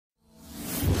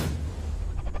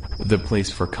the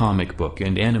place for comic book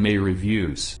and anime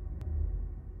reviews.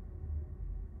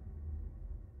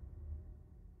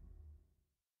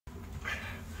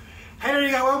 Hey there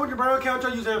you go, welcome to Brown Couch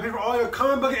on YouTube here for all your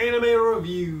comic book and anime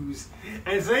reviews.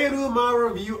 And today I'm doing my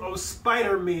review of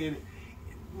Spider-Man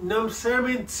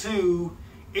Spider-Man 2,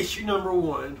 issue number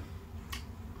 1.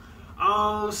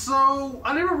 So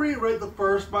I never really read the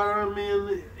first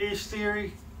Spider-Man-ish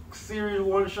series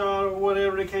one shot or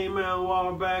whatever that came out a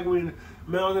while back when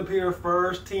Miles and Peter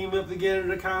first teamed up together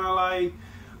to kind of like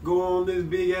go on this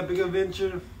big epic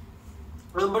adventure.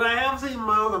 But I have seen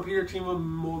Miles and Peter team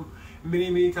up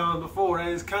many times before. And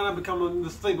it's kind of become the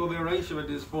staple of their relationship at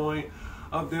this point,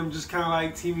 of them just kind of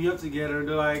like teaming up together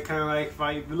to like kind of like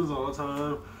fight villains all the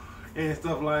time and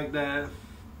stuff like that.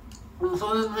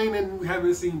 So this is thing that we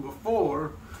haven't seen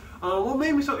before. What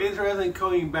made me so interested in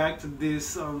coming back to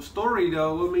this story,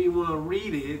 though, what made me want to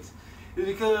read it, is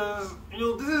because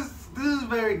this is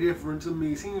very different to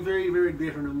me. It seems very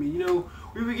different to me.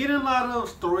 We were getting a lot of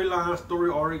storylines, story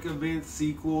arc events,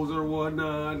 sequels or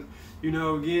whatnot.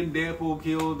 Again, Deadpool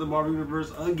killed the Marvel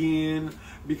Universe again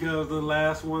because the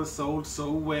last one sold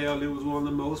so well. It was one of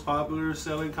the most popular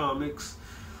selling comics.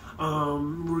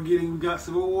 We got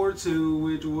Civil War II,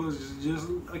 which was just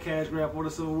a cash grab for the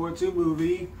Civil War II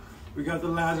movie. We got the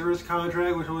Lazarus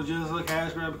contract, which was just a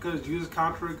cash grab because Jesus'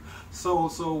 contract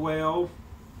sold so well.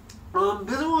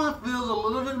 This one feels a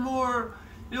little bit more,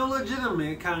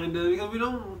 legitimate, kind of,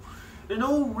 because there's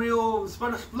no real,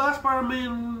 last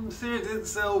Spider-Man series didn't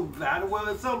sell that well.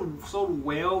 It sold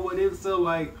well, but it didn't sell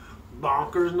like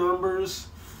bonkers numbers.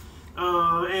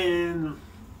 And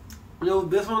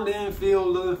this one doesn't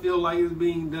feel like it's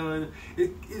being done.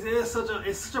 It's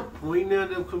such a point now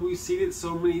that because we've seen it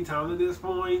so many times at this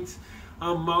point.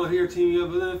 Miles here teaming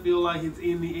up, it doesn't feel like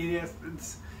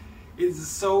it's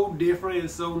so different and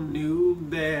so new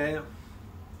that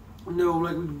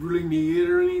like we really need it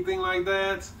or anything like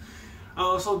that.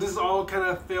 So this all kind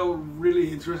of felt really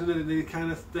interesting that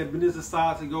Bendis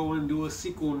decided to go and do a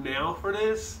sequel now for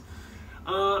this.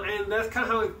 And that's kind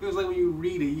of how it feels like when you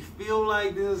read it. You feel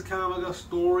like this is kind of like a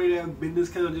story that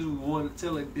Bendis kind of just wanted to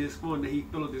tell at this point, that he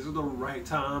felt like this is the right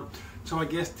time to, I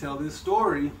guess, tell this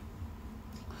story.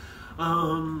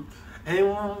 And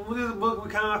with this book, we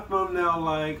kind of found out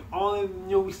like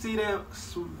we see that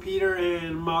Peter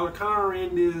and Miles kind of are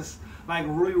in this like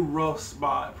really rough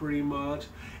spot, pretty much.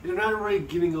 And they're not really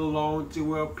getting along too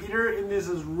well. Peter in this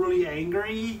is really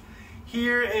angry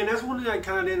here, and that's one thing I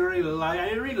kind of didn't really like. I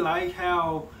didn't really like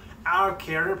how our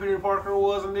character Peter Parker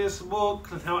was in this book,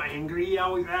 and how angry he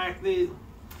always acted.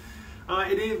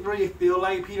 It didn't really feel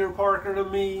like Peter Parker to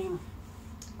me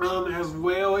as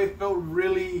well. It felt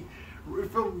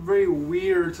very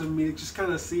weird to me to just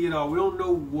kind of see it all. We don't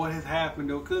know what has happened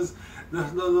though, because the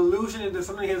illusion is that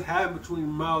something has happened between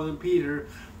Miles and Peter,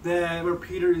 where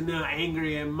Peter is now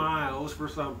angry at Miles for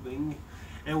something,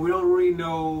 and we don't really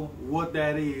know what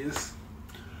that is.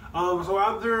 So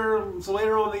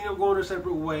later on they end up going their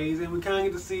separate ways, and we kind of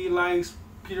get to see like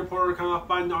Peter Parker kind of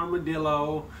fighting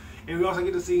Armadillo, and we also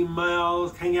get to see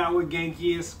Miles hang out with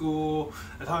Genki at school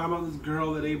and talking about this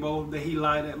girl that he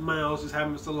liked, that Miles just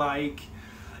happens to like.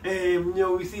 And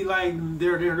we see like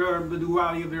the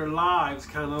duality of their lives,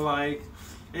 kind of like,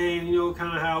 and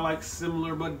kind of how like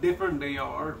similar but different they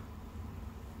are.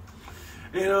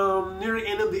 And near the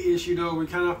end of the issue though, we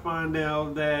kind of find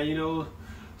out that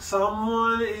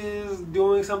someone is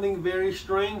doing something very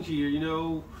strange here.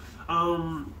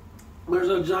 There's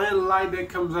a giant light that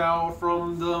comes out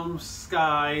from the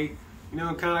sky, kind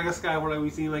of like a skyboard like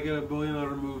we've seen like in a billion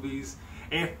other movies.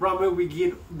 And from it we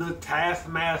get the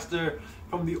Taskmaster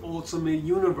from the Ultimate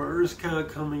Universe kind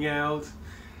of coming out.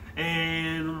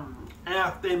 And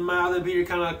after Miles and Peter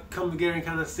kind of come together and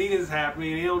kind of see this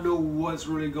happening, they don't know what's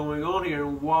really going on here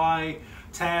and why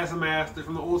Taskmaster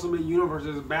from the Ultimate Universe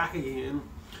is back again.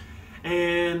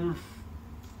 And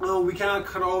we kind of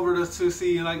cut over to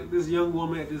see like this young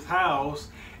woman at this house,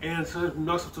 and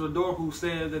knocks up to the door, who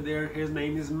said that his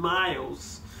name is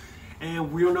Miles,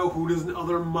 and we don't know who this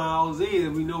other Miles is.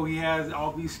 We know he has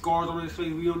all these scars on his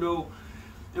face. We don't know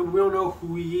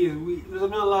who he is. There's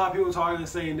been a lot of people talking and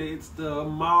saying that it's the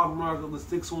Miles Morales of the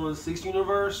 616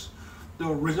 universe, the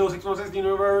original 616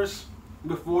 universe,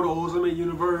 before the Ultimate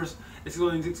Universe. It's the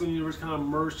 616 universe kind of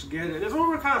merged together. That's what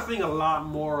we're kind of seeing a lot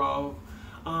more of.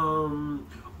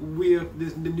 With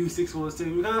the new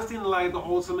 616, we're kind of seeing like the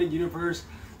Ultimate Universe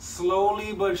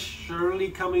slowly but surely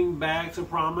coming back to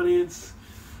prominence.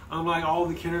 Like all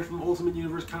the characters from the Ultimate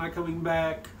Universe kind of coming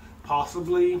back,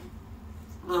 possibly.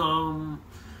 And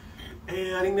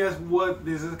I think that's what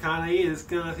this is kind of is. It's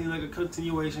kind of seems like a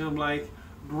continuation of like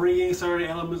bringing certain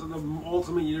elements of the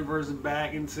Ultimate Universe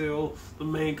back into the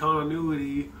main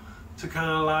continuity to kind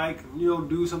of like, you know,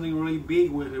 do something really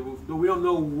big with it. We don't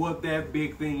know what that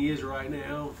big thing is right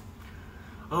now.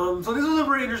 So this was a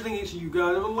very interesting issue, you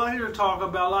guys. There's a lot here to talk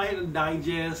about, a lot here to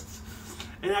digest,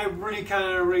 and I really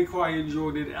quite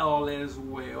enjoyed it all as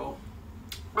well.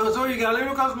 So you guys, let me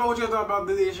know comments below what you thought about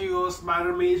this issue of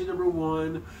Spider-Man issue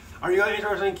 #1. Are you guys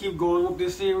interested in keep going with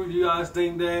this series? Do you guys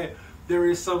think that there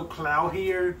is some clout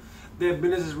here, that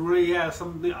Bendis is really has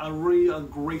something, a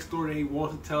great story that he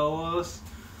wants to tell us?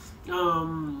 Let me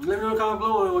know in the comments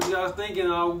below what you guys think,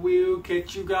 and I will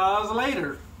catch you guys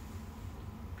later.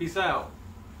 Peace out.